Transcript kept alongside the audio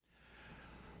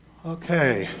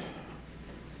Okay,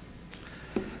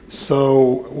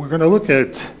 so we're going to look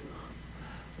at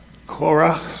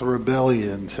Korach's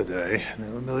rebellion today, and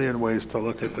there are a million ways to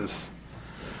look at this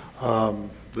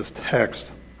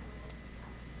text.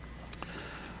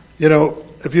 You know,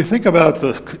 if you think about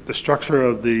the structure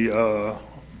of the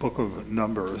book of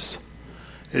Numbers,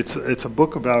 it's a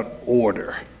book about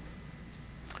order,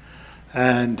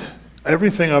 and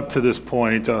everything up to this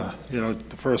point, the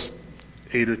first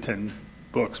 8 or 10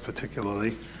 books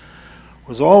particularly,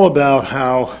 was all about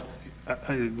how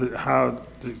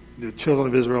the children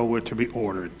of Israel were to be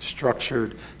ordered,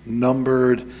 structured,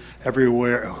 numbered,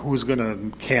 everywhere, who's going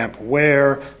to camp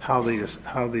where, how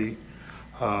the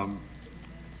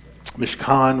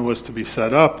Mishkan was to be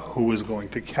set up, who was going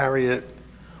to carry it,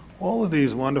 all of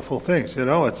these wonderful things. You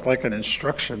know, it's like an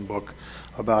instruction book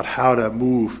about how to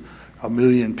move 1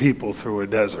 million people through a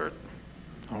desert,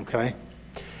 okay?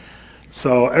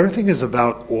 So everything is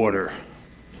about order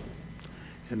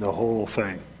in the whole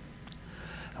thing.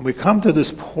 And we come to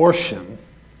this portion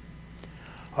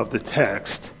of the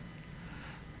text,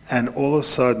 and all of a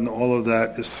sudden, all of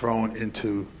that is thrown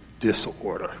into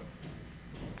disorder.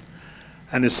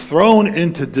 And it's thrown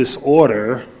into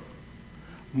disorder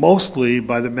mostly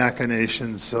by the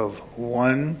machinations of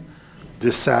one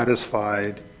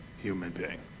dissatisfied human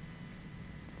being.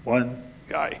 One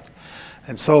guy.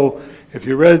 And so, if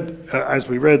you read, as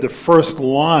we read the first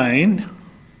line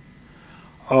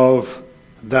of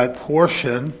that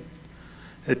portion,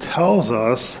 it tells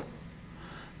us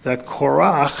that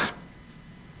Korach,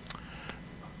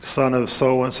 son of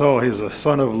so-and-so, he's a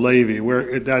son of Levi.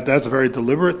 That's very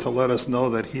deliberate to let us know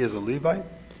that he is a Levite.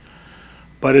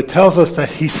 But it tells us that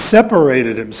he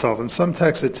separated himself. In some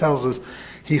texts it tells us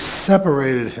he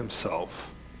separated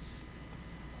himself,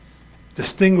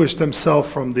 distinguished himself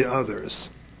from the others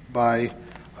by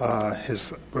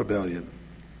his rebellion.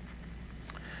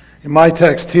 In my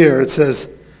text here, it says,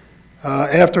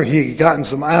 after he had gotten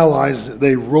some allies,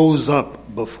 they rose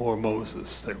up before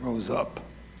Moses. They rose up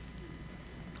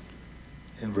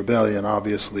in rebellion,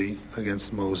 obviously,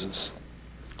 against Moses.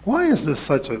 Why is this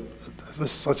such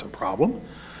a problem?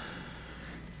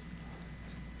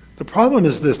 The problem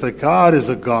is this, that God is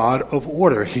a God of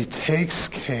order. He takes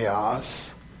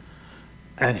chaos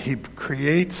and he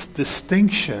creates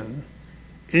distinction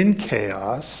in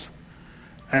chaos,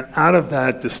 and out of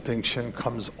that distinction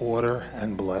comes order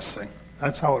and blessing.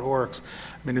 That's how it works.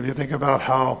 I mean, if you think about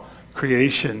how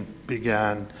creation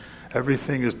began,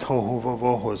 everything is tohu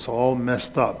vavohu, it's all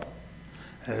messed up.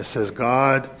 And it says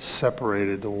God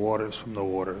separated the waters from the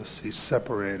waters. He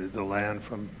separated the land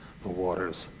from the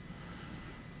waters.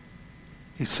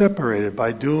 He separated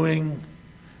by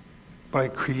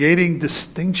creating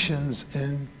distinctions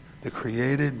in the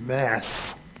created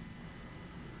mass.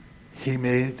 He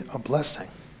made a blessing.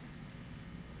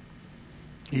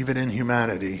 Even in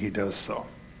humanity, he does so.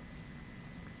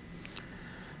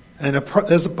 But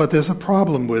there's a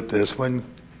problem with this. When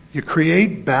you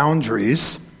create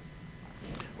boundaries,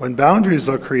 when boundaries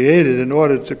are created in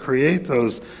order to create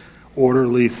those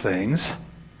orderly things,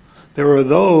 there are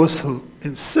those who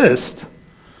insist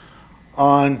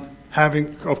on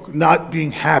not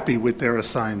being happy with their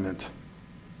assignment.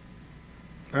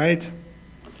 Right?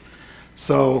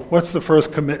 So what's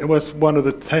what's one of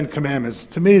the 10 commandments?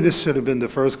 To me, this should have been the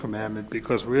first commandment,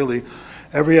 because really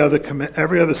every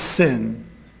other sin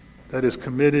that is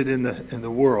committed in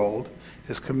the world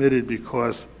is committed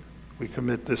because we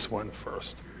commit this one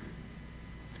first.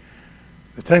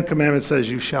 The 10th commandment says,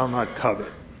 "You shall not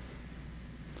covet."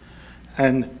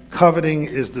 And coveting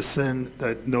is the sin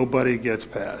that nobody gets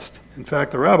past. In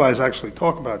fact, the rabbis actually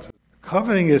talk about this.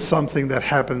 Coveting is something that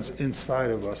happens inside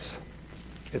of us.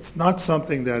 It's not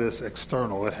something that is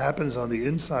external. It happens on the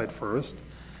inside first,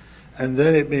 and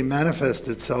then it may manifest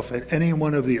itself in any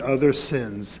one of the other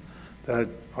sins that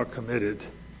are committed.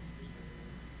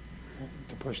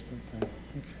 To push the thing.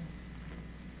 Okay.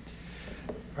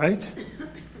 Right?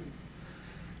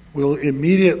 We'll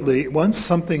immediately, once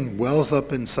something wells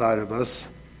up inside of us,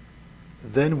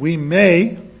 then we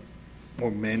may or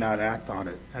may not act on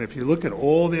it. And if you look at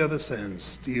all the other sins,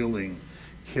 stealing,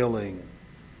 killing,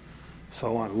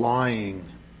 so on, lying,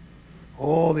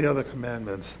 all the other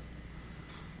commandments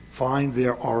find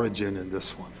their origin in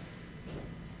this one.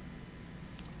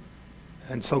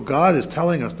 And so God is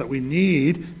telling us that we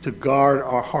need to guard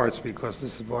our hearts, because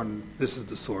this is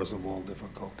the source of all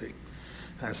difficulty.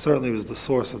 And it certainly was the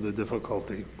source of the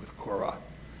difficulty with Korah,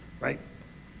 right?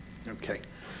 Okay.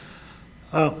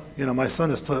 My son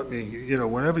has taught me,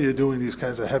 whenever you're doing these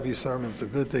kinds of heavy sermons, it's a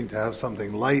good thing to have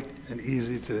something light and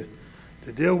easy to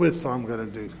deal with, so I'm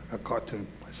going to do a cartoon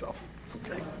myself.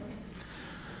 Okay.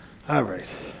 All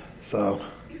right. So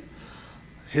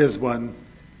here's one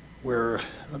where,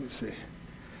 let me see. I'm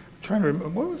trying to remember,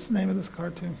 what was the name of this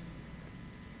cartoon?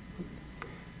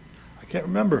 I can't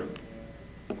remember.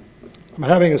 I'm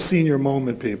having a senior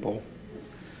moment, people.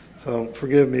 So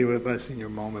forgive me with my senior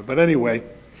moment. But anyway,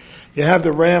 you have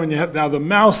the ram and you have, now the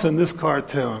mouse in this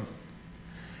cartoon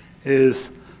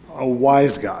is a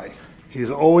wise guy. He's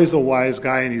always a wise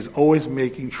guy, and he's always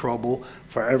making trouble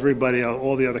for everybody,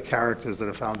 all the other characters that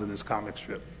are found in this comic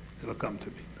strip. It'll come to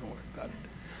me. Don't worry about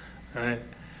it. All right?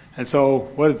 And so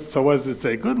what does it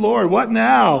say? Good Lord, what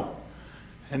now?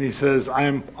 And he says, I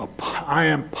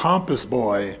am Pompous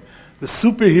Boy, the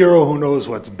superhero who knows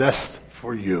what's best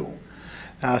for you.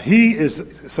 Now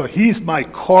he's my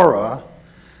Korah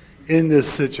in this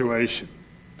situation.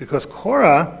 Because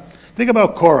Korah, think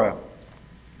about Korah.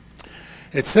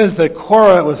 It says that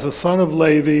Korah was the son of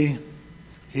Levi.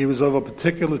 He was of a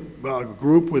particular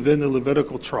group within the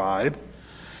Levitical tribe.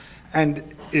 And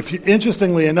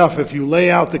interestingly enough, if you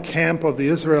lay out the camp of the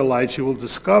Israelites, you will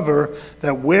discover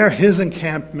that where his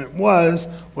encampment was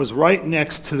right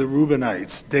next to the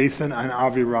Reubenites, Dathan and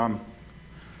Aviram.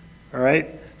 All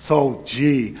right? So,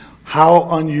 how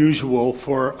unusual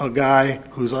for a guy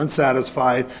who's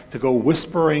unsatisfied to go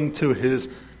whispering to his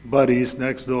buddies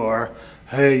next door,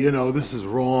 hey, this is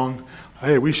wrong.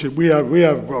 Hey, we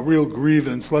have a real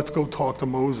grievance. Let's go talk to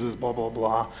Moses, blah, blah,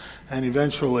 blah. And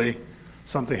eventually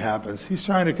something happens. He's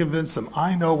trying to convince them,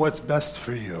 I know what's best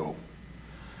for you.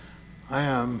 I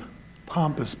am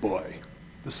Pompous Boy,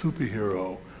 the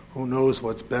superhero who knows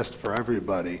what's best for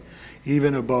everybody,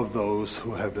 even above those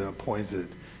who have been appointed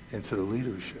into the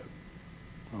leadership.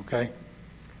 Okay?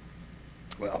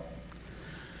 Well,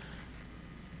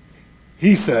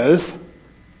 he says,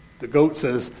 the goat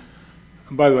says,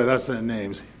 and by the way, that's their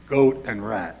names, goat and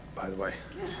rat, by the way.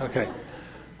 Okay.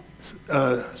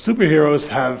 Superheroes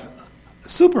have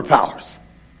superpowers.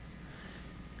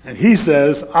 And he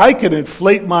says, I can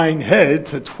inflate my head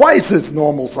to twice its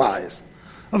normal size.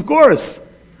 Of course.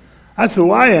 That's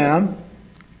who I am.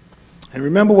 And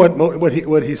remember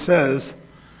what he says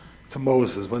to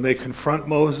Moses. When they confront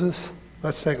Moses,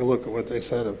 let's take a look at what they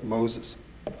said of Moses.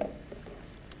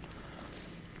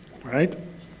 Right?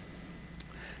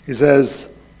 He says,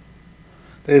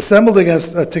 they assembled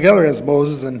together against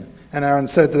Moses, and Aaron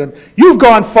said to them, you've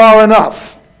gone far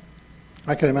enough.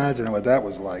 I can imagine what that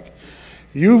was like.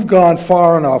 You've gone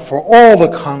far enough, for all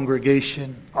the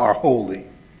congregation are holy.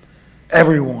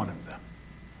 Every one of them.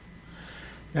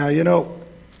 Now,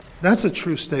 that's a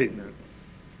true statement.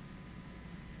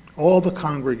 All the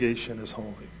congregation is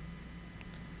holy.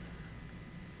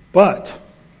 But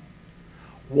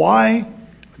why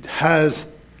has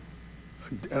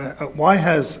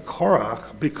Korah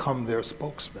become their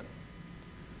spokesman?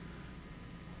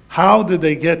 How did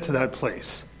they get to that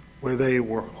place where they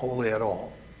were holy at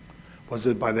all? Was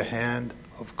it by the hand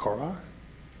of Korah?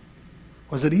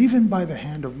 Was it even by the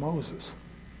hand of Moses?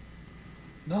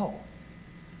 No.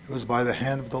 It was by the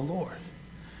hand of the Lord.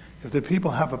 If the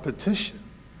people have a petition,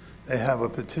 they have a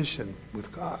petition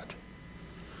with God.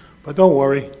 But don't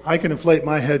worry, I can inflate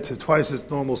my head to twice its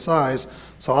normal size,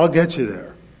 so I'll get you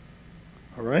there.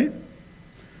 All right?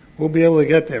 We'll be able to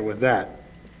get there with that.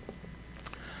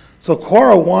 So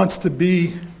Korah wants to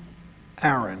be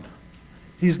Aaron.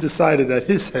 He's decided that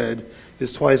his head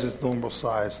is twice its normal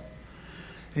size.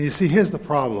 And you see, here's the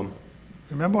problem.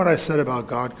 Remember what I said about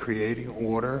God creating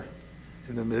order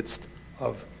in the midst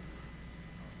of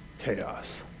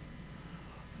chaos?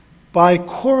 By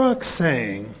Korah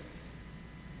saying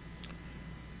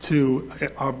to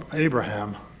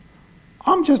Abraham,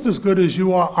 I'm just as good as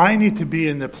you are. I need to be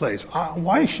in the place.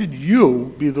 Why should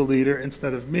you be the leader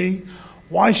instead of me?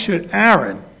 Why should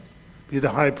Aaron be the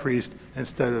high priest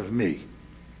instead of me?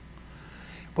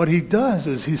 What he does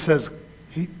is he says,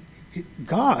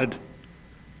 God,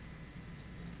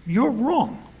 you're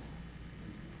wrong.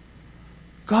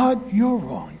 God, you're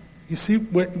wrong. You see,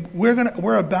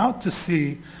 we're about to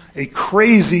see a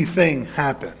crazy thing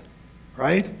happen,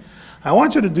 right? I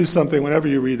want you to do something whenever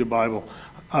you read the Bible,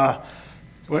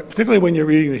 particularly when you're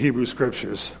reading the Hebrew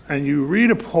Scriptures, and you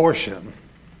read a portion,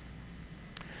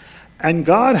 and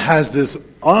God has this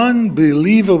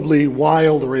unbelievably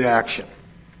wild reaction,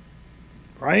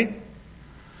 right?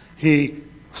 He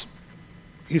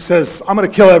says, I'm going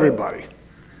to kill everybody.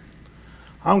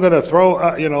 I'm going to throw,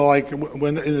 like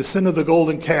when in the sin of the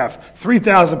golden calf,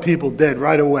 3,000 people dead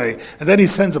right away. And then he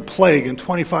sends a plague and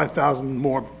 25,000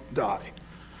 more die.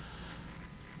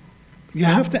 You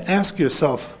have to ask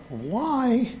yourself,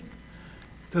 why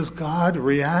does God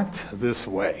react this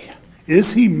way?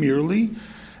 Is he merely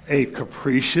a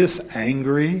capricious,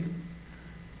 angry,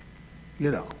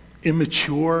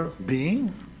 immature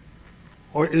being?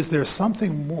 Or is there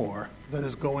something more that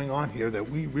is going on here that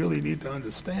we really need to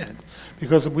understand?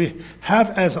 Because we have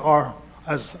as a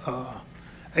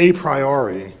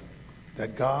priori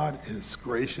that God is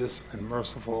gracious and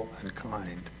merciful and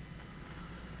kind,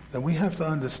 then we have to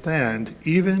understand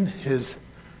even his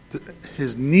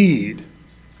need.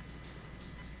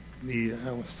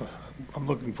 I'm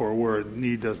looking for a word.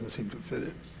 Need doesn't seem to fit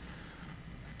it.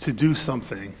 To do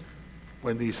something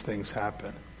when these things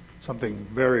happen, something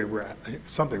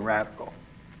something radical.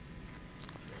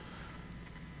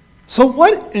 So,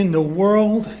 what in the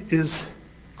world is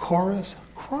Korah's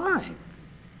crime?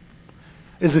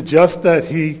 Is it just that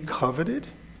he coveted?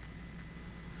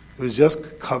 It was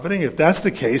just coveting. If that's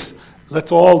the case,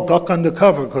 let's all duck under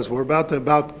cover because we're about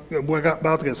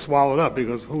to get swallowed up.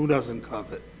 Because who doesn't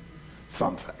covet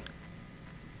something?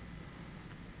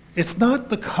 It's not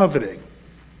the coveting.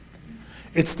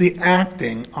 It's the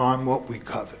acting on what we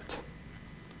covet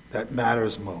that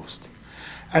matters most.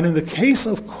 And in the case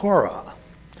of Korah,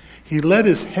 he let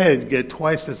his head get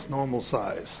twice its normal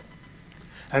size.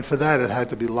 And for that, it had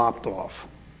to be lopped off.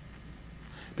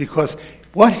 Because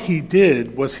what he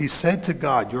did was he said to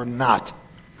God, "You're not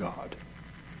God."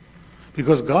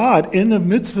 Because God, in the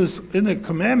mitzvahs, in the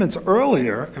commandments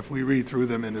earlier, if we read through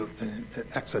them in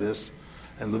Exodus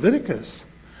and Leviticus,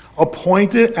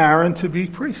 appointed Aaron to be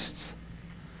priests.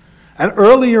 And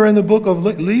earlier in the book of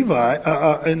Levi,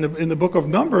 in the book of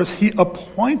Numbers, he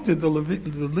appointed the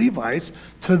Levites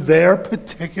to their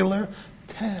particular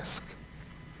task.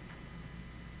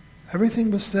 Everything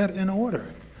was set in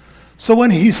order. So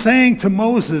when he's saying to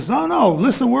Moses, no,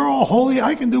 listen, we're all holy,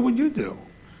 I can do what you do.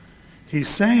 He's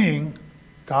saying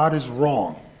God is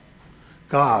wrong.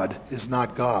 God is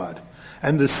not God.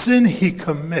 And the sin he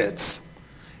commits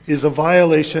is a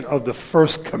violation of the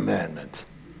first commandment,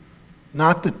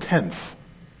 not the 10th.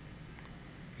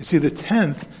 You see, the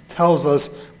 10th tells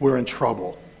us we're in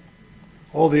trouble.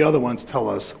 All the other ones tell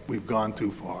us we've gone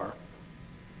too far.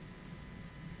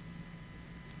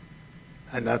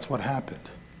 And that's what happened.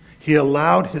 He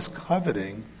allowed his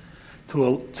coveting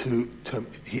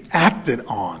he acted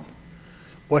on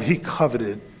what he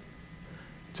coveted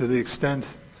to the extent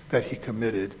that he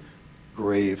committed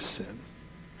grave sin.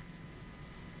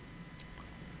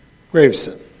 Grave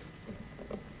sin.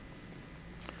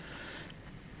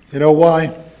 You know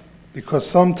why? Because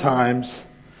sometimes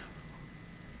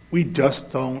we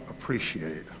just don't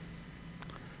appreciate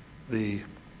the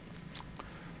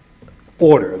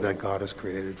order that God has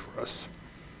created for us.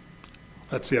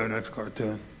 Let's see our next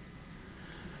cartoon.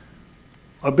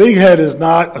 A big head is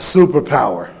not a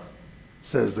superpower,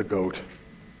 says the goat.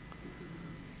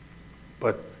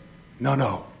 But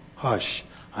no, hush,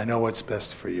 I know what's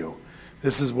best for you.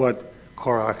 This is what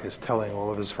Korah is telling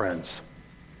all of his friends.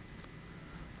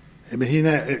 You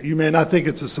may not think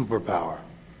it's a superpower,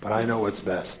 but I know what's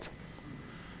best.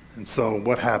 And so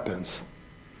what happens?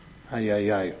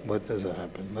 What does it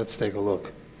happen? Let's take a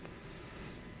look.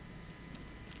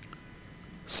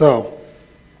 So,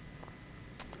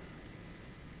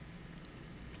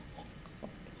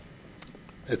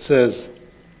 it says,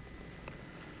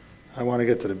 I want to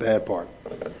get to the bad part.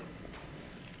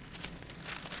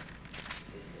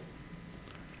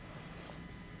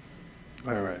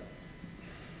 All right.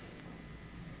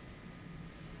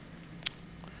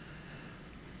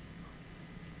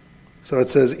 So it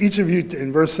says, each of you,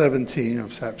 in verse 17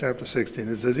 of chapter 16,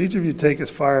 it says, each of you take his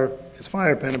fire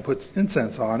pan and puts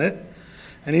incense on it,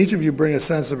 and each of you bring a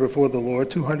censer before the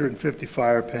Lord, 250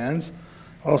 fire pans.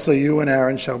 Also you and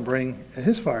Aaron shall bring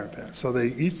his fire pan. So they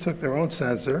each took their own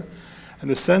censer, and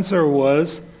the censer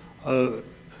was the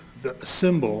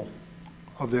symbol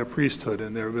of their priesthood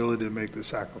and their ability to make the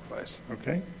sacrifice.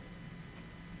 Okay?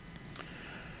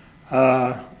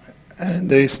 And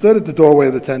they stood at the doorway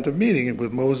of the tent of meeting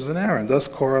with Moses and Aaron. Thus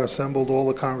Korah assembled all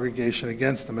the congregation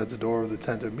against them at the door of the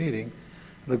tent of meeting,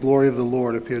 and the glory of the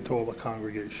Lord appeared to all the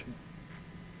congregation.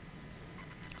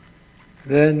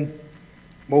 Then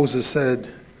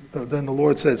the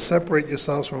Lord said, separate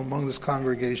yourselves from among this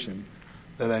congregation,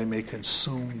 that I may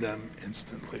consume them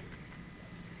instantly.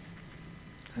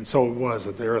 And so it was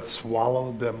that the earth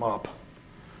swallowed them up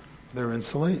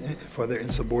for their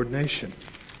insubordination.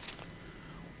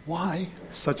 Why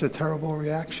such a terrible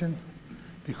reaction?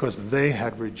 Because they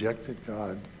had rejected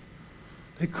God.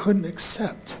 They couldn't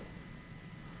accept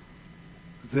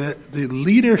the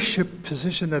leadership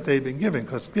position that they'd been given.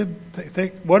 Because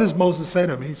what does Moses say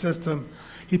to him? He says to him,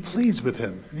 he pleads with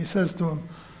him, and he says to him,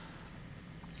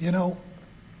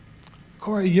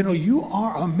 Korah, you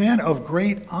are a man of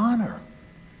great honor.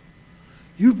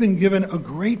 You've been given a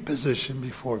great position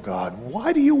before God.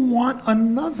 Why do you want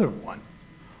another one?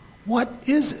 What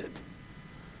is it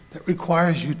that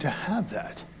requires you to have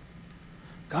that?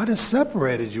 God has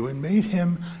separated you and made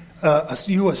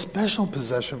you a special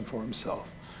possession for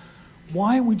himself.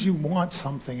 Why would you want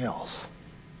something else?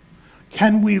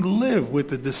 Can we live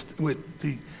with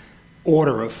the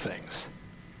order of things?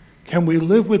 Can we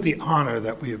live with the honor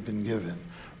that we have been given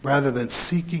rather than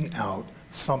seeking out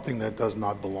something that does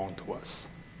not belong to us?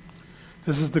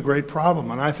 This is the great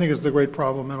problem, and I think it's the great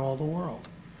problem in all the world.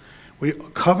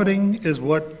 Coveting is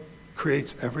what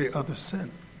creates every other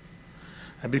sin.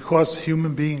 And because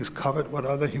human beings covet what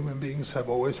other human beings have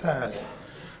always had,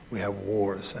 we have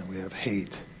wars and we have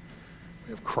hate,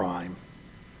 we have crime,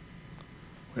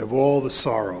 we have all the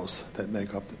sorrows that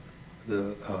make up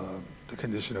the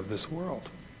condition of this world.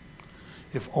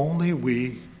 If only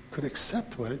we could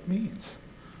accept what it means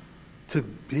to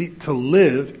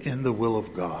live in the will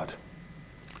of God.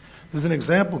 There's an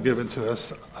example given to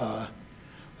us.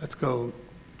 Let's go.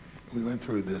 We went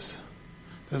through this.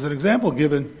 There's an example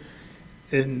given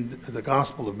in the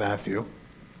Gospel of Matthew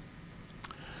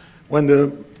when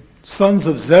the sons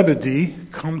of Zebedee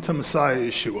come to Messiah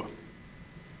Yeshua.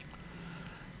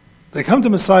 They come to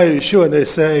Messiah Yeshua and they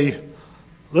say,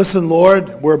 "Listen,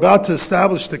 Lord, we're about to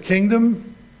establish the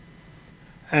kingdom,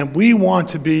 and we want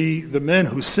to be the men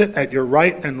who sit at your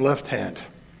right and left hand."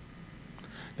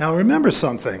 Now remember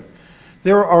something.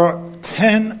 There are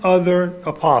 10 other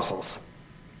apostles.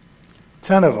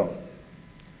 10 of them.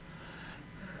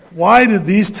 Why did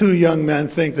these two young men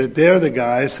think that they're the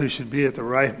guys who should be at the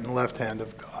right and left hand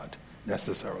of God,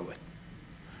 necessarily?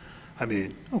 I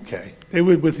mean, okay, they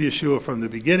were with Yeshua from the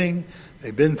beginning.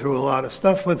 They've been through a lot of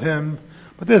stuff with him,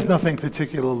 but there's nothing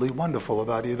particularly wonderful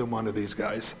about either one of these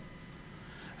guys.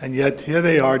 And yet, here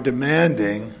they are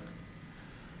demanding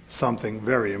something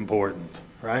very important,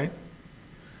 right?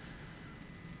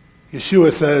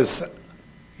 Yeshua says,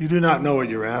 "You do not know what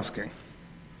you're asking.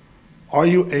 Are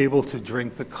you able to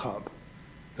drink the cup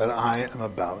that I am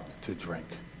about to drink?"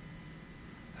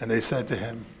 And they said to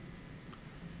him,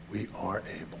 "We are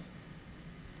able."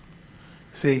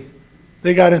 See,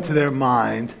 they got into their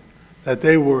mind that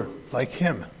they were like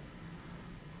him,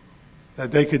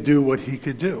 that they could do what he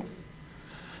could do.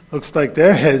 Looks like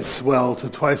their heads swelled to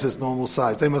twice its normal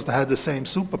size. They must have had the same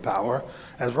superpower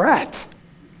as rats.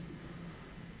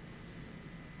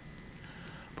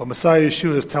 But Messiah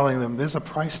Yeshua is telling them there's a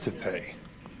price to pay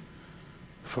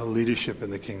for leadership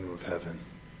in the kingdom of heaven.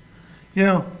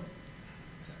 You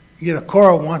know,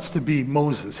 Korah wants to be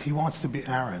Moses. He wants to be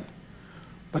Aaron.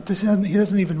 But he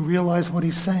doesn't even realize what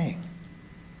he's saying.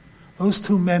 Those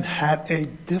two men had a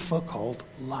difficult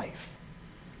life.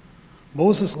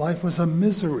 Moses' life was a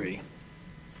misery,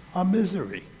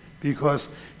 because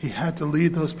he had to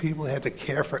lead those people. He had to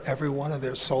care for every one of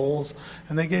their souls,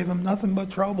 and they gave him nothing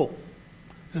but trouble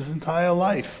his entire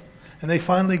life. And they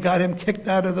finally got him kicked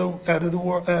out of the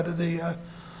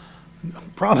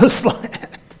promised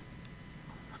land.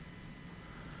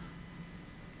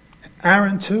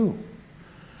 Aaron too.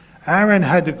 Aaron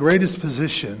had the greatest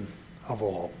position of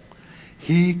all.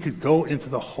 He could go into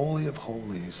the Holy of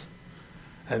Holies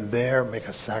and there make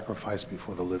a sacrifice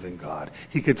before the living God.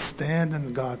 He could stand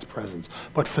in God's presence.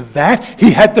 But for that,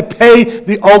 he had to pay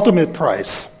the ultimate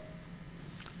price.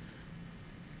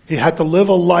 He had to live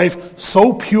a life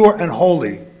so pure and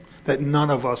holy that none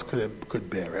of us could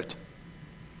bear it.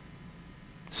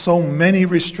 So many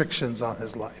restrictions on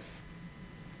his life.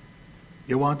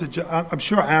 You want the job? I'm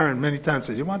sure Aaron many times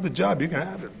says, "You want the job, you can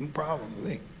have it. No problem with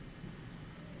me."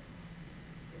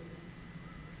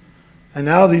 And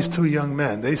now these two young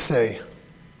men, they say,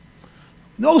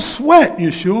 "No sweat,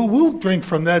 Yeshua. We'll drink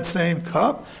from that same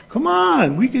cup. Come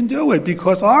on, we can do it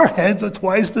because our heads are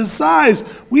twice the size.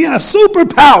 We have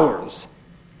superpowers."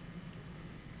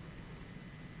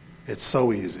 It's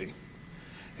so easy.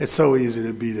 It's so easy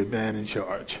to be the man in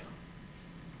charge.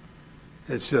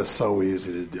 It's just so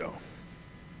easy to do.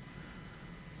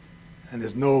 And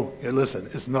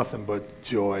it's nothing but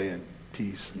joy and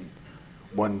peace and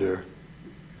wonder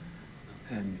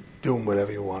and doing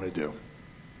whatever you want to do.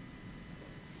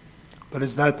 But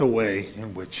is that the way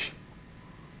in which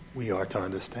we are to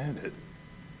understand it?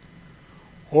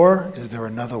 Or is there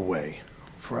another way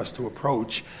for us to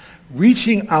approach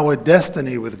reaching our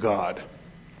destiny with God?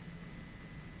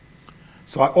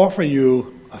 So I offer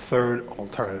you a third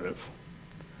alternative.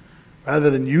 Rather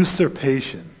than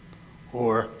usurpation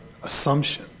or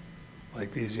assumption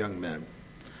like these young men,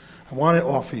 I want to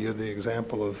offer you the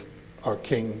example of our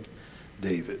King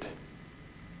David.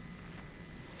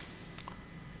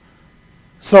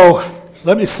 So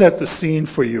let me set the scene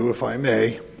for you, if I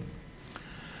may.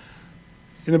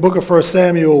 In the book of 1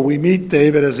 Samuel, we meet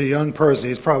David as a young person.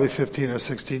 He's probably 15 or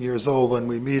 16 years old when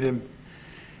we meet him.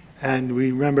 And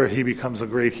we remember he becomes a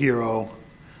great hero.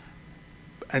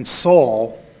 And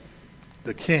Saul,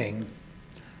 the king,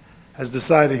 has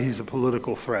decided he's a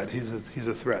political threat. He's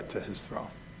a threat to his throne.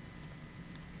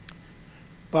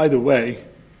 By the way,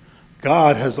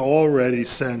 God has already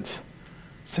sent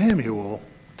Samuel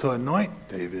to anoint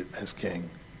David as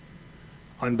king,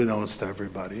 unbeknownst to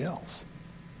everybody else.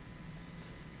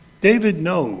 David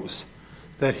knows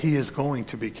that he is going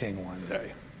to be king one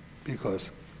day because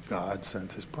God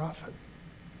sent his prophet.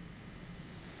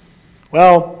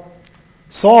 Well,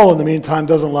 Saul, in the meantime,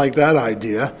 doesn't like that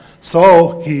idea,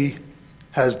 so he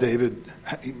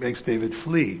makes David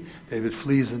flee. David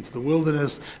flees into the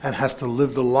wilderness and has to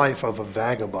live the life of a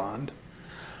vagabond.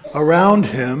 Around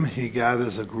him, he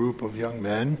gathers a group of young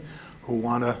men who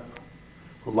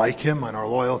like him and are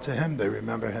loyal to him. They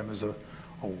remember him as a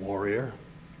warrior.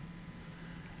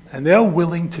 And they're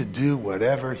willing to do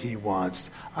whatever he wants.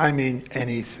 I mean,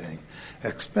 anything.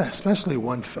 Especially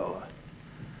one fella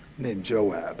named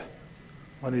Joab.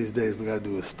 One of these days we got to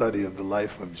do a study of the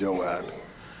life of Joab.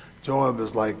 Joab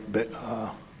is like,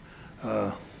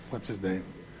 what's his name?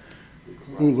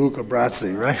 Luca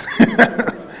Brasi, right?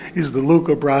 He's the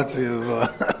Luca Brasi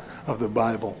of the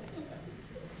Bible.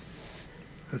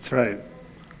 That's right.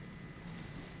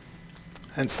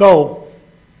 And so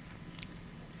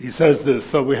he says this.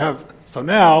 So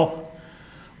now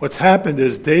what's happened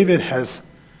is David has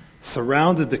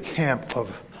surrounded the camp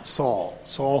of Saul.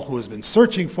 Saul, who has been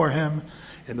searching for him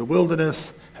in the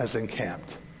wilderness, has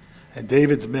encamped. And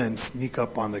David's men sneak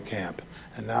up on the camp.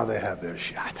 And now they have their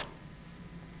shot.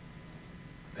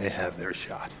 They have their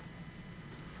shot.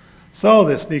 So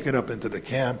they're sneaking up into the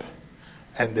camp.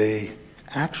 And they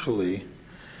actually,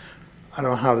 I don't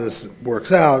know how this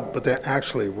works out, but they're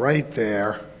actually right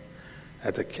there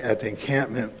at the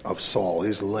encampment of Saul.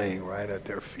 He's laying right at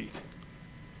their feet,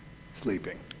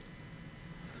 sleeping.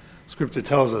 Scripture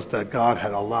tells us that God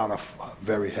had allowed a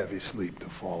very heavy sleep to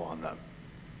fall on them.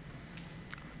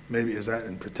 Maybe is that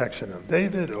in protection of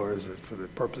David, or is it for the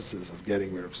purposes of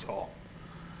getting rid of Saul?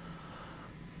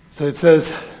 So it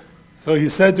says, so he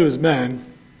said to his men,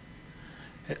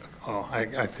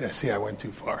 I see I went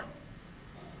too far.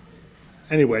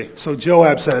 Anyway, so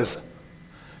Joab says,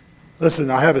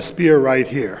 listen, I have a spear right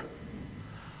here.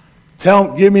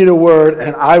 Give me the word,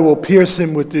 and I will pierce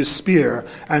him with this spear.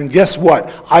 And guess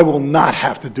what? I will not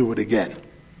have to do it again,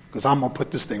 because I'm going to put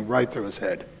this thing right through his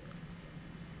head.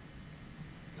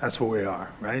 That's where we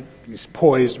are, right? He's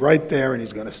poised right there, and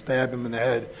he's going to stab him in the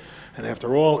head. And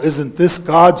after all, isn't this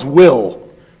God's will?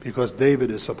 Because David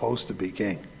is supposed to be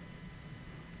king.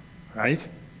 Right?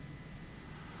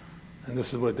 And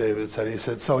this is what David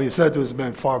said. So he said to his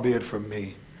men, far be it from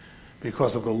me,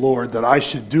 because of the Lord, that I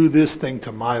should do this thing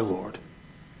to my Lord,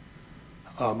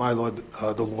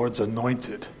 the Lord's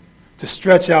anointed, to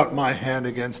stretch out my hand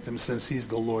against him, since he's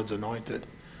the Lord's anointed.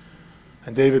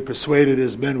 And David persuaded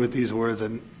his men with these words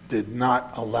and did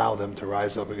not allow them to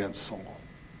rise up against Saul.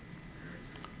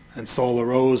 And Saul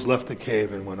arose, left the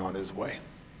cave, and went on his way.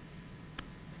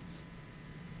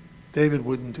 David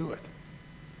wouldn't do it,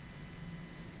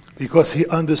 because he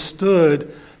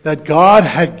understood that God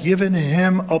had given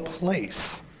him a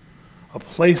place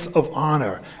of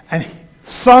honor. And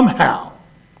somehow,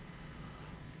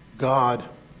 God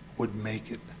would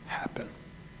make it happen.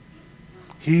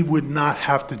 He would not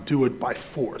have to do it by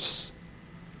force.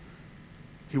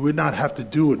 He would not have to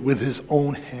do it with his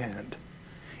own hand,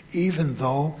 even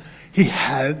though he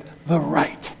had the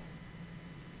right.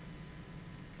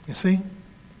 You see?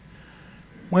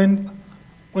 When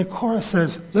Korah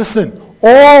says, listen,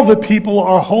 all the people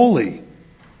are holy.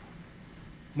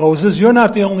 Moses, you're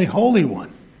not the only holy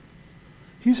one.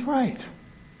 He's right.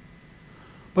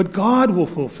 But God will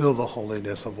fulfill the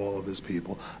holiness of all of his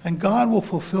people. And God will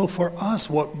fulfill for us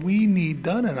what we need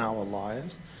done in our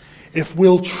lives if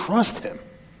we'll trust him.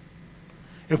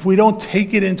 If we don't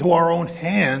take it into our own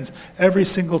hands every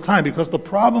single time. Because the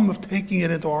problem of taking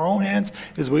it into our own hands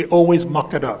is we always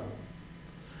muck it up.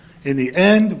 In the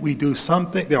end, we do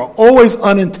something. There are always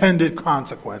unintended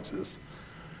consequences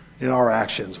in our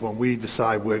actions when we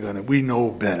decide we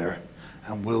know better,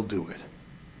 and we'll do it.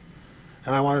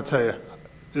 And I want to tell you,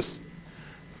 this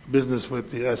business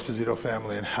with the Esposito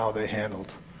family and how they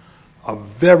handled a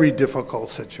very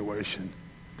difficult situation.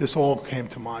 This all came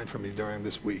to mind for me during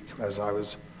this week as I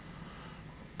was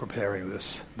preparing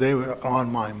this. They were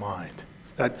on my mind.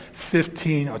 That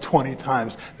 15 or 20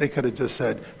 times they could have just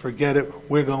said, forget it,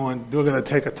 we're going to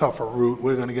take a tougher route,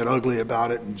 we're going to get ugly about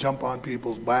it and jump on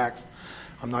people's backs.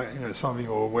 I'm not, some of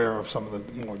you are aware of some of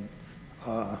the more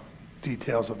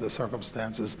details of the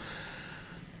circumstances.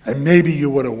 And maybe you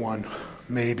would have won.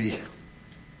 Maybe.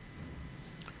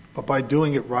 But by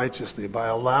doing it righteously, by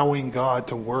allowing God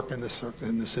to work in the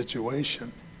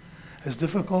situation, as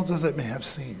difficult as it may have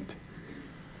seemed,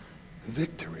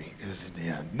 victory is in the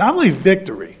end. Not only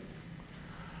victory,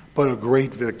 but a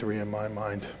great victory in my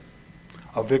mind.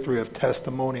 A victory of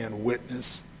testimony and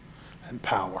witness and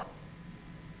power.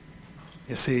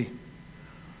 You see,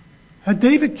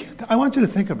 David, I want you to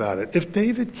think about it. If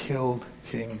David killed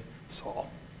King Saul,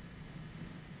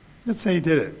 let's say he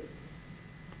did it,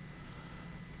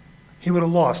 he would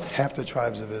have lost half the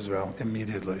tribes of Israel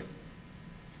immediately.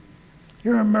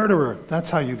 You're a murderer. That's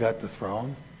how you got the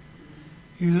throne.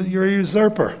 You're a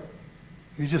usurper.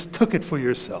 You just took it for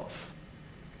yourself.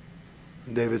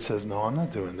 And David says, no, I'm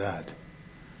not doing that.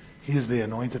 He is the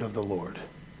anointed of the Lord,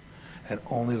 and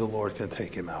only the Lord can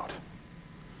take him out.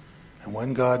 And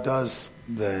when God does,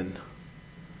 then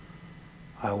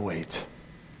I'll wait.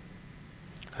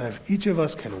 And if each of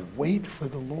us can wait for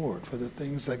the Lord, for the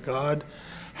things that God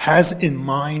has in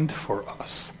mind for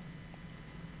us,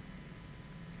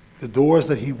 the doors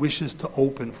that he wishes to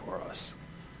open for us,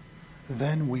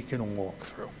 then we can walk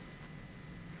through.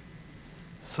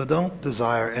 So don't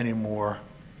desire any more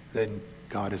than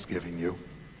God is giving you.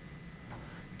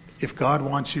 If God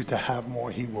wants you to have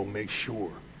more, he will make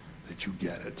sure that you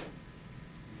get it.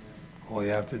 All you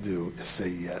have to do is say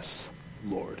yes,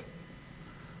 Lord,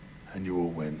 and you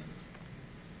will win.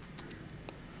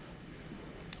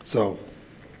 So,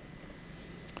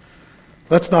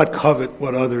 let's not covet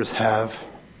what others have.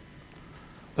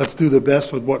 Let's do the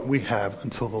best with what we have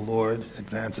until the Lord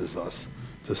advances us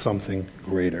to something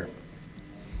greater.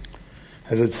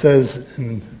 As it says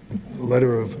in the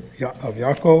letter of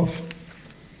Yaakov,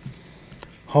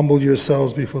 humble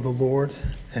yourselves before the Lord,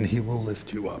 and he will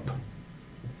lift you up.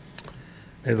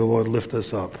 May the Lord lift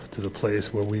us up to the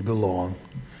place where we belong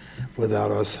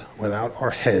without our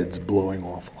heads blowing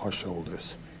off our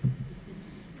shoulders.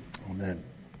 Amen.